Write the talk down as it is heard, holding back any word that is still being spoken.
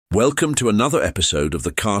Welcome to another episode of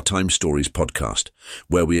the Car Time Stories podcast,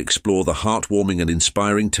 where we explore the heartwarming and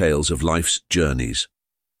inspiring tales of life's journeys.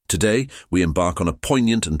 Today, we embark on a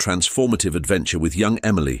poignant and transformative adventure with young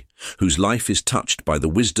Emily, whose life is touched by the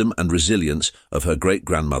wisdom and resilience of her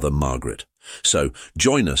great-grandmother Margaret. So,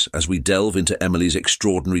 join us as we delve into Emily's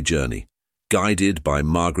extraordinary journey, guided by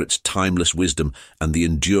Margaret's timeless wisdom and the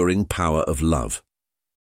enduring power of love.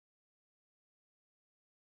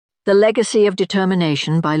 The Legacy of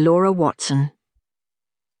Determination by Laura Watson.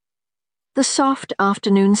 The soft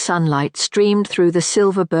afternoon sunlight streamed through the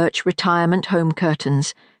silver birch retirement home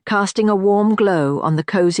curtains, casting a warm glow on the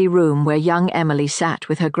cosy room where young Emily sat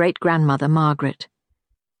with her great-grandmother Margaret.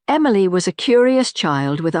 Emily was a curious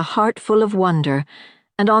child with a heart full of wonder,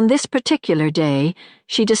 and on this particular day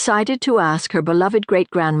she decided to ask her beloved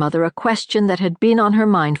great-grandmother a question that had been on her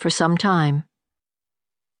mind for some time.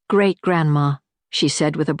 "Great-grandma," she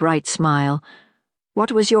said with a bright smile,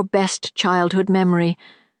 "what was your best childhood memory?"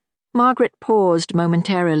 Margaret paused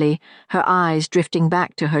momentarily, her eyes drifting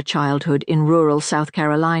back to her childhood in rural South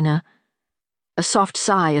Carolina. A soft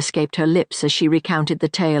sigh escaped her lips as she recounted the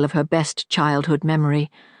tale of her best childhood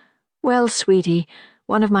memory. "Well, sweetie,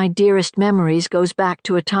 one of my dearest memories goes back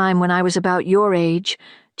to a time when I was about your age,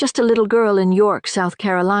 just a little girl in York, South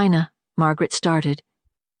Carolina," Margaret started.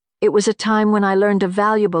 "It was a time when I learned a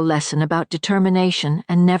valuable lesson about determination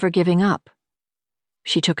and never giving up."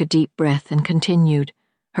 She took a deep breath and continued,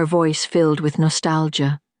 her voice filled with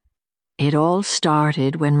nostalgia. "It all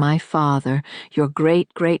started when my father, your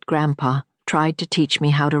great-great-grandpa, tried to teach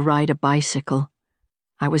me how to ride a bicycle.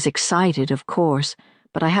 I was excited, of course,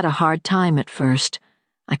 but I had a hard time at first.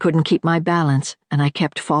 I couldn't keep my balance, and I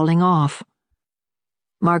kept falling off."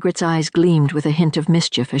 Margaret's eyes gleamed with a hint of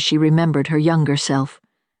mischief as she remembered her younger self.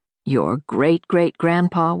 "Your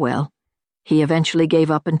great-great-grandpa, well, he eventually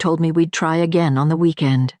gave up and told me we'd try again on the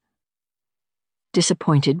weekend."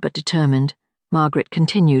 Disappointed but determined, Margaret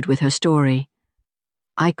continued with her story.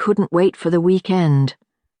 "I couldn't wait for the weekend.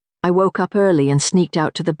 I woke up early and sneaked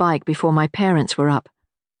out to the bike before my parents were up.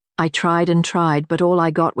 I tried and tried, but all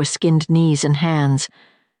I got was skinned knees and hands.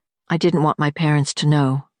 I didn't want my parents to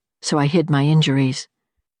know, so I hid my injuries.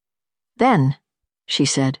 Then," she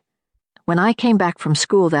said, "when I came back from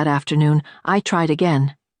school that afternoon, I tried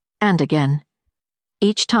again, and again.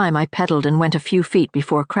 Each time I pedaled and went a few feet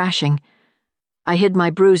before crashing. I hid my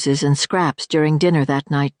bruises and scraps during dinner that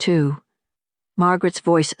night, too." Margaret's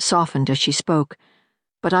voice softened as she spoke,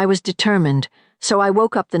 "But I was determined, so I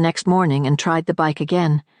woke up the next morning and tried the bike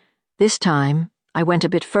again. This time, I went a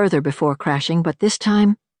bit further before crashing, but this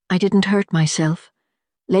time, I didn't hurt myself.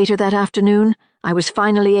 Later that afternoon, I was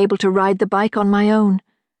finally able to ride the bike on my own.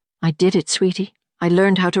 I did it, sweetie. I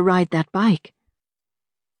learned how to ride that bike."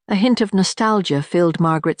 A hint of nostalgia filled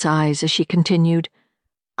Margaret's eyes as she continued,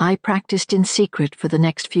 "I practiced in secret for the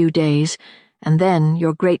next few days, and then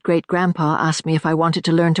your great-great-grandpa asked me if I wanted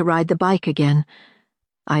to learn to ride the bike again.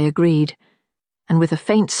 I agreed, and with a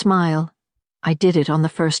faint smile, I did it on the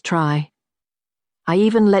first try. I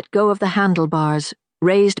even let go of the handlebars,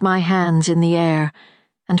 raised my hands in the air,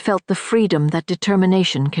 and felt the freedom that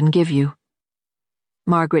determination can give you."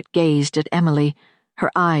 Margaret gazed at Emily, her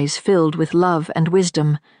eyes filled with love and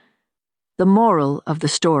wisdom. "The moral of the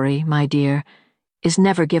story, my dear, is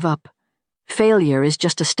never give up. Failure is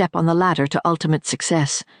just a step on the ladder to ultimate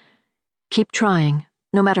success. Keep trying,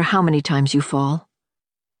 no matter how many times you fall."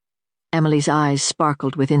 Emily's eyes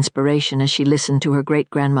sparkled with inspiration as she listened to her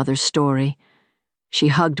great-grandmother's story. She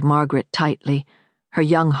hugged Margaret tightly, her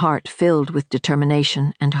young heart filled with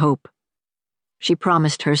determination and hope. She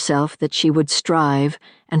promised herself that she would strive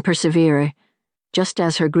and persevere, just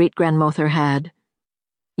as her great-grandmother had.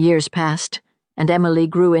 Years passed, and Emily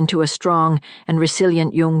grew into a strong and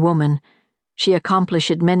resilient young woman. She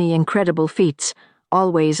accomplished many incredible feats,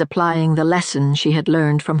 always applying the lesson she had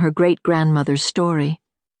learned from her great-grandmother's story.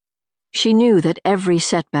 She knew that every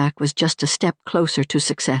setback was just a step closer to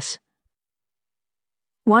success.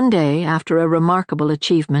 One day, after a remarkable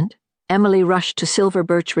achievement, Emily rushed to Silver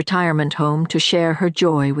Birch Retirement Home to share her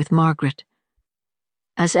joy with Margaret.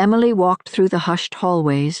 As Emily walked through the hushed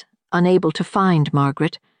hallways, unable to find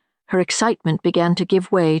Margaret, her excitement began to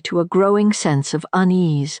give way to a growing sense of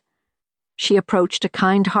unease. She approached a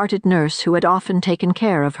kind-hearted nurse who had often taken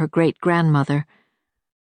care of her great-grandmother.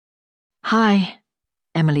 "Hi,"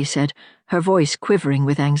 Emily said, her voice quivering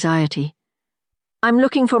with anxiety. "I'm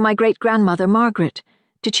looking for my great-grandmother, Margaret.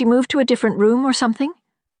 Did she move to a different room or something?"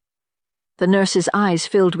 The nurse's eyes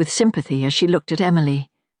filled with sympathy as she looked at Emily.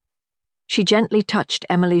 She gently touched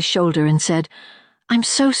Emily's shoulder and said, "I'm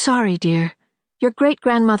so sorry, dear. Your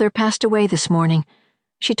great-grandmother passed away this morning.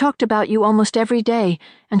 She talked about you almost every day,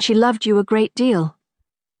 and she loved you a great deal."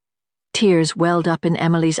 Tears welled up in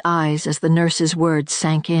Emily's eyes as the nurse's words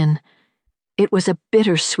sank in. It was a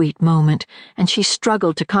bittersweet moment, and she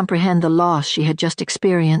struggled to comprehend the loss she had just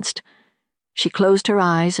experienced. She closed her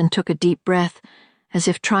eyes and took a deep breath, as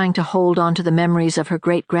if trying to hold on to the memories of her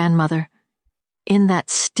great-grandmother. In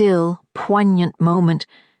that still, poignant moment,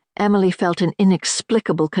 Emily felt an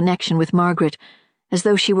inexplicable connection with Margaret, as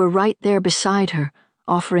though she were right there beside her,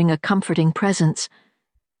 offering a comforting presence.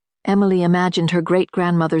 Emily imagined her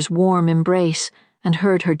great-grandmother's warm embrace and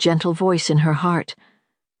heard her gentle voice in her heart.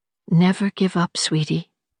 "Never give up, sweetie,"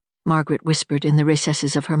 Margaret whispered in the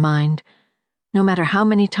recesses of her mind. "No matter how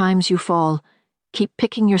many times you fall, keep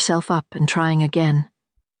picking yourself up and trying again."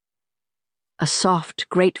 A soft,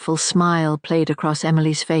 grateful smile played across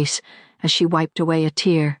Emily's face as she wiped away a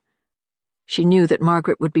tear. She knew that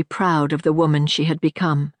Margaret would be proud of the woman she had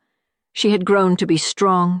become. She had grown to be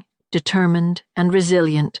strong, determined, and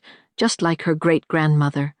resilient, just like her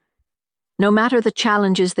great-grandmother. No matter the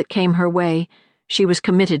challenges that came her way, she was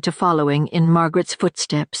committed to following in Margaret's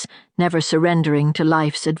footsteps, never surrendering to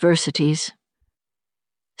life's adversities.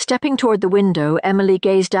 Stepping toward the window, Emily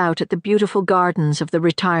gazed out at the beautiful gardens of the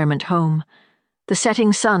retirement home. The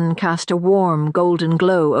setting sun cast a warm, golden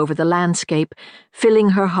glow over the landscape,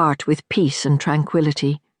 filling her heart with peace and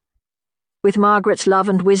tranquility. With Margaret's love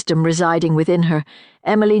and wisdom residing within her,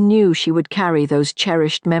 Emily knew she would carry those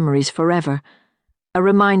cherished memories forever, a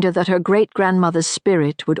reminder that her great-grandmother's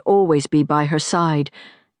spirit would always be by her side,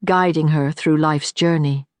 guiding her through life's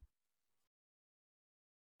journey.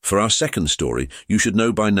 For our second story, you should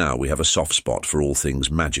know by now we have a soft spot for all things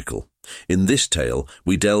magical. In this tale,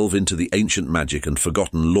 we delve into the ancient magic and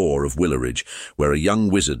forgotten lore of Willowridge, where a young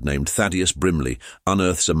wizard named Thaddeus Brimley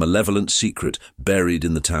unearths a malevolent secret buried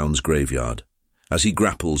in the town's graveyard. As he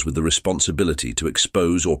grapples with the responsibility to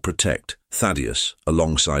expose or protect, Thaddeus,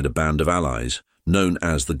 alongside a band of allies, known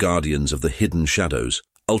as the Guardians of the Hidden Shadows,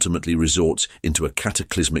 ultimately resorts into a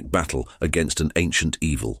cataclysmic battle against an ancient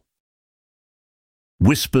evil.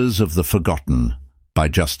 Whispers of the Forgotten by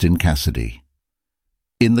Justin Cassidy.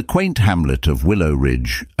 In the quaint hamlet of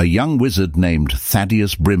Willowridge, a young wizard named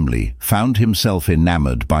Thaddeus Brimley found himself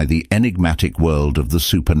enamored by the enigmatic world of the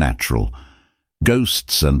supernatural.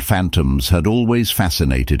 Ghosts and phantoms had always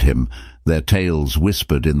fascinated him, their tales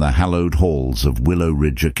whispered in the hallowed halls of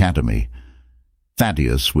Willowridge Academy.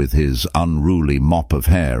 Thaddeus, with his unruly mop of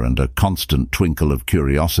hair and a constant twinkle of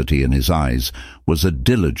curiosity in his eyes, was a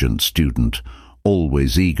diligent student,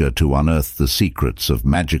 always eager to unearth the secrets of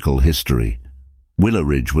magical history.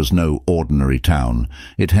 Willowridge was no ordinary town.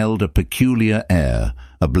 It held a peculiar air,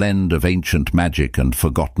 a blend of ancient magic and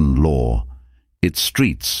forgotten lore. Its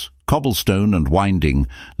streets, cobblestone and winding,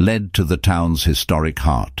 led to the town's historic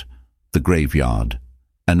heart, the graveyard.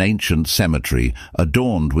 An ancient cemetery,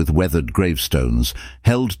 adorned with weathered gravestones,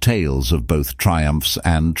 held tales of both triumphs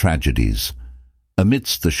and tragedies.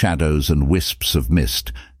 Amidst the shadows and wisps of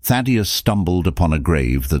mist, Thaddeus stumbled upon a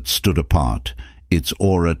grave that stood apart, its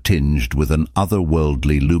aura tinged with an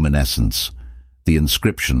otherworldly luminescence. The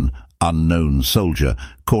inscription, "Unknown Soldier,"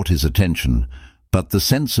 caught his attention, but the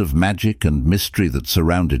sense of magic and mystery that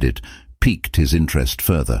surrounded it piqued his interest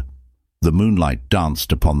further. The moonlight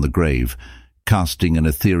danced upon the grave, casting an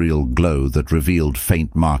ethereal glow that revealed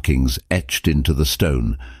faint markings etched into the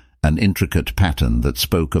stone, an intricate pattern that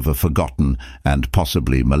spoke of a forgotten and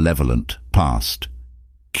possibly malevolent past.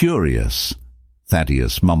 "Curious,"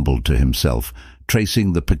 Thaddeus mumbled to himself,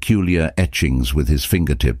 tracing the peculiar etchings with his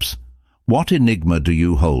fingertips. "What enigma do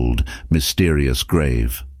you hold, mysterious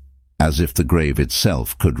grave?" As if the grave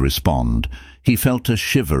itself could respond, he felt a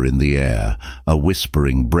shiver in the air, a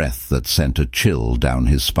whispering breath that sent a chill down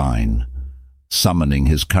his spine. Summoning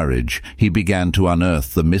his courage, he began to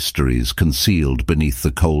unearth the mysteries concealed beneath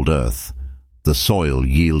the cold earth. The soil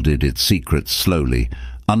yielded its secrets slowly,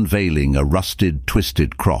 unveiling a rusted,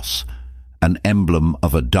 twisted cross, an emblem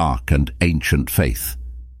of a dark and ancient faith.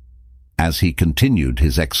 As he continued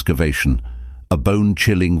his excavation, a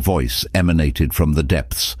bone-chilling voice emanated from the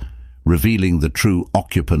depths, revealing the true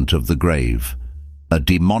occupant of the grave, a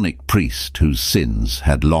demonic priest whose sins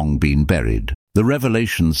had long been buried. The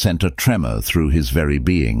revelation sent a tremor through his very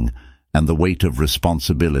being, and the weight of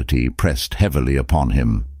responsibility pressed heavily upon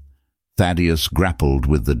him. Thaddeus grappled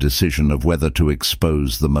with the decision of whether to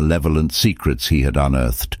expose the malevolent secrets he had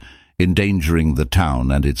unearthed, endangering the town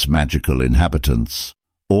and its magical inhabitants,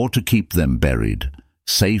 or to keep them buried,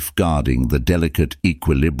 safeguarding the delicate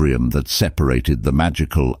equilibrium that separated the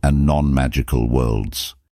magical and non-magical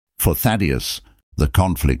worlds. For Thaddeus, the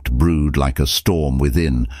conflict brewed like a storm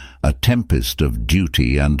within, a tempest of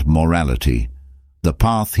duty and morality. The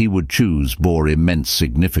path he would choose bore immense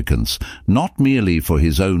significance, not merely for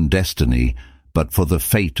his own destiny, but for the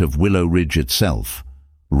fate of Willow Ridge itself.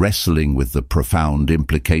 Wrestling with the profound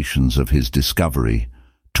implications of his discovery,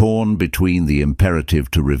 torn between the imperative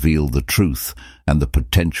to reveal the truth and the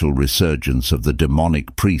potential resurgence of the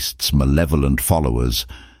demonic priest's malevolent followers,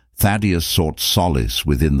 Thaddeus sought solace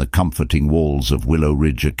within the comforting walls of Willow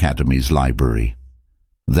Ridge Academy's library.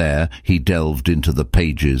 There he delved into the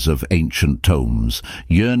pages of ancient tomes,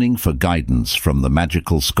 yearning for guidance from the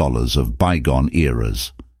magical scholars of bygone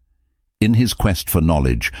eras. In his quest for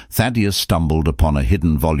knowledge, Thaddeus stumbled upon a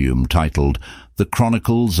hidden volume titled The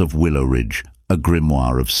Chronicles of Willow Ridge, a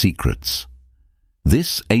Grimoire of Secrets.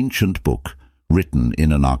 This ancient book, written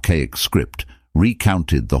in an archaic script,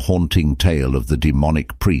 recounted the haunting tale of the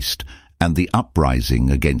demonic priest and the uprising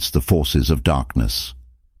against the forces of darkness.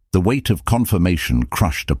 The weight of confirmation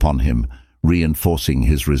crushed upon him, reinforcing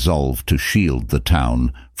his resolve to shield the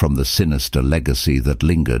town from the sinister legacy that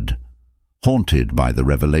lingered. Haunted by the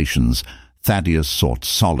revelations, Thaddeus sought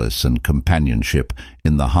solace and companionship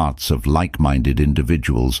in the hearts of like-minded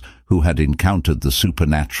individuals who had encountered the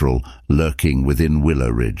supernatural lurking within Willow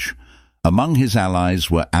Ridge. Among his allies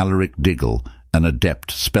were Alaric Diggle, an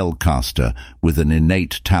adept spellcaster with an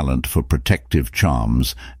innate talent for protective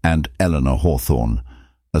charms, and Eleanor Hawthorne,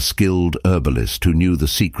 a skilled herbalist who knew the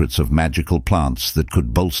secrets of magical plants that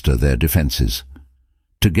could bolster their defenses.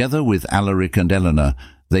 Together with Alaric and Eleanor,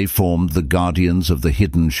 they formed the Guardians of the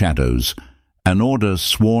Hidden Shadows, an order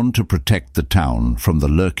sworn to protect the town from the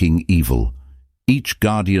lurking evil. Each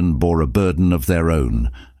guardian bore a burden of their own,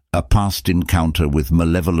 a past encounter with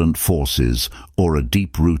malevolent forces or a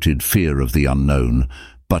deep-rooted fear of the unknown,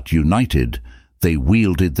 but united, they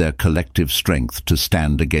wielded their collective strength to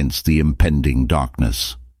stand against the impending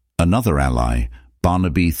darkness. Another ally,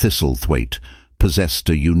 Barnaby Thistlethwaite, possessed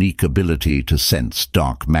a unique ability to sense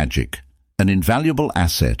dark magic, an invaluable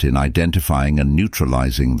asset in identifying and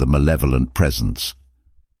neutralizing the malevolent presence.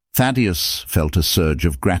 Thaddeus felt a surge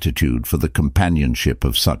of gratitude for the companionship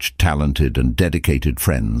of such talented and dedicated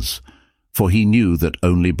friends, for he knew that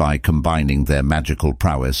only by combining their magical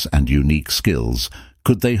prowess and unique skills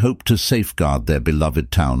could they hope to safeguard their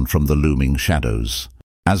beloved town from the looming shadows.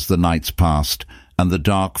 As the nights passed, and the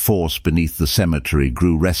dark force beneath the cemetery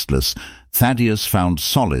grew restless, Thaddeus found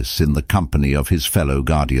solace in the company of his fellow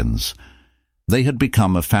guardians. They had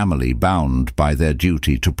become a family bound by their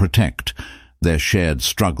duty to protect, their shared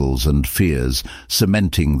struggles and fears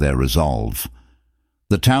cementing their resolve.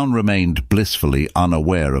 The town remained blissfully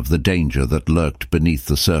unaware of the danger that lurked beneath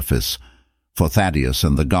the surface, for Thaddeus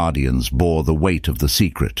and the Guardians bore the weight of the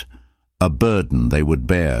secret, a burden they would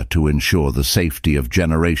bear to ensure the safety of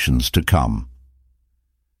generations to come.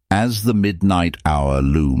 As the midnight hour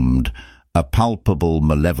loomed, a palpable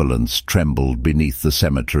malevolence trembled beneath the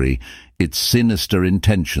cemetery, its sinister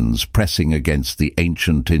intentions pressing against the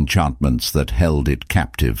ancient enchantments that held it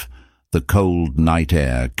captive. The cold night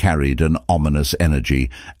air carried an ominous energy,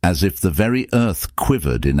 as if the very earth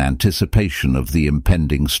quivered in anticipation of the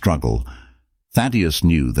impending struggle. Thaddeus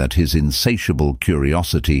knew that his insatiable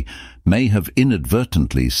curiosity may have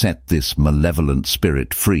inadvertently set this malevolent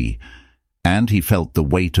spirit free, and he felt the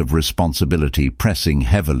weight of responsibility pressing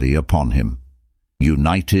heavily upon him.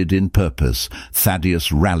 United in purpose,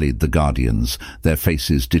 Thaddeus rallied the Guardians, their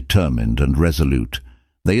faces determined and resolute.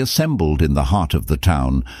 They assembled in the heart of the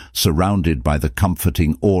town, surrounded by the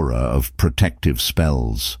comforting aura of protective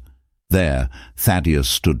spells. There, Thaddeus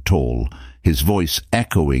stood tall, his voice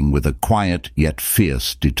echoing with a quiet yet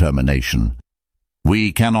fierce determination.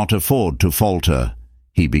 "We cannot afford to falter,"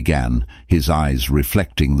 he began, his eyes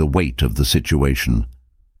reflecting the weight of the situation.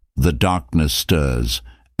 "The darkness stirs,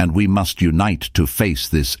 and we must unite to face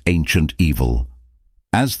this ancient evil."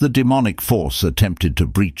 As the demonic force attempted to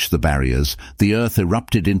breach the barriers, the earth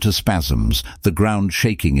erupted into spasms, the ground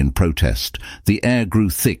shaking in protest. The air grew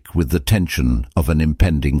thick with the tension of an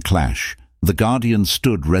impending clash. The Guardians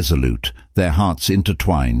stood resolute, their hearts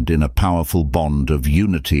intertwined in a powerful bond of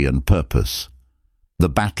unity and purpose. The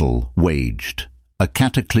battle waged, a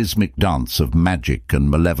cataclysmic dance of magic and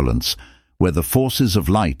malevolence, where the forces of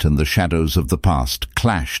light and the shadows of the past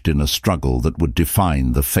clashed in a struggle that would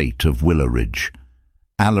define the fate of Willow Ridge.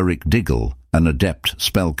 Alaric Diggle, an adept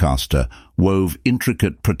spellcaster, wove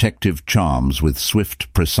intricate protective charms with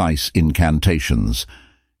swift, precise incantations.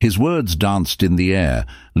 His words danced in the air,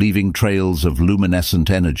 leaving trails of luminescent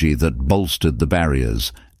energy that bolstered the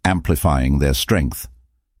barriers, amplifying their strength.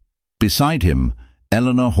 Beside him,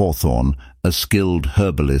 Eleanor Hawthorne, a skilled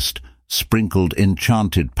herbalist, sprinkled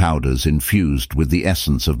enchanted powders infused with the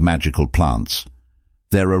essence of magical plants.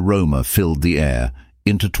 Their aroma filled the air,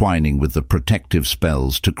 intertwining with the protective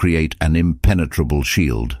spells to create an impenetrable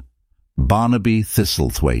shield. Barnaby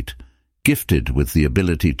Thistlethwaite, gifted with the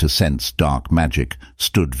ability to sense dark magic,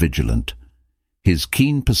 stood vigilant. His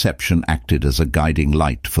keen perception acted as a guiding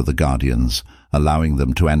light for the Guardians, allowing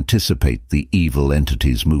them to anticipate the evil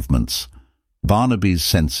entity's movements. Barnaby's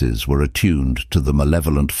senses were attuned to the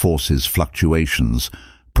malevolent force's fluctuations,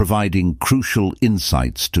 providing crucial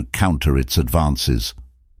insights to counter its advances.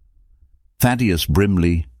 Thaddeus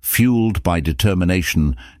Brimley, fueled by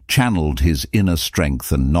determination, channeled his inner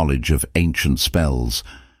strength and knowledge of ancient spells.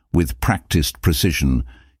 With practiced precision,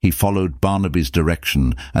 he followed Barnaby's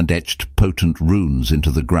direction and etched potent runes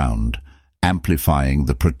into the ground, amplifying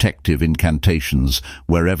the protective incantations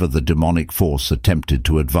wherever the demonic force attempted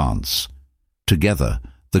to advance. Together,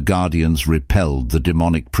 the Guardians repelled the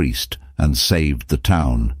demonic priest and saved the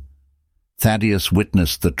town. Thaddeus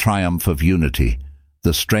witnessed the triumph of unity,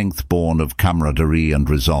 the strength born of camaraderie and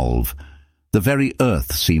resolve. The very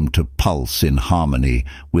earth seemed to pulse in harmony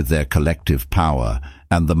with their collective power,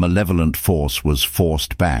 and the malevolent force was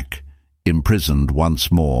forced back, imprisoned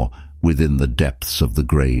once more within the depths of the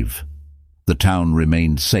grave. The town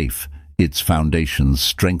remained safe, its foundations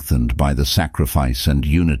strengthened by the sacrifice and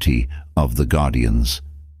unity of the Guardians.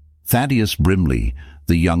 Thaddeus Brimley,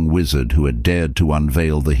 the young wizard who had dared to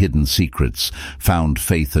unveil the hidden secrets, found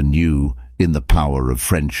faith anew in the power of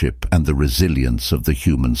friendship and the resilience of the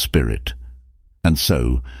human spirit. And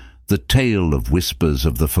so, the tale of Whispers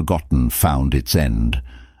of the Forgotten found its end,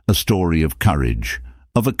 a story of courage,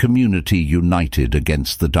 of a community united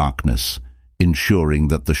against the darkness, ensuring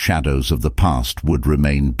that the shadows of the past would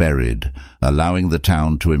remain buried, allowing the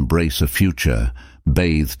town to embrace a future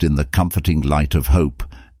bathed in the comforting light of hope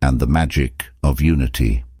and the magic of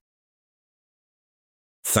unity.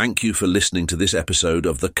 Thank you for listening to this episode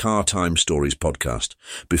of the Car Time Stories podcast.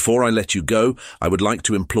 Before I let you go, I would like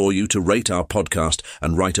to implore you to rate our podcast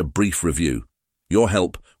and write a brief review. Your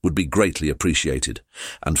help would be greatly appreciated.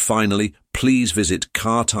 And finally, please visit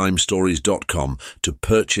cartimestories.com to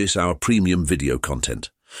purchase our premium video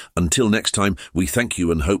content. Until next time, we thank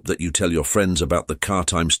you and hope that you tell your friends about the Car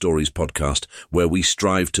Time Stories podcast, where we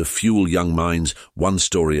strive to fuel young minds one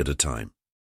story at a time.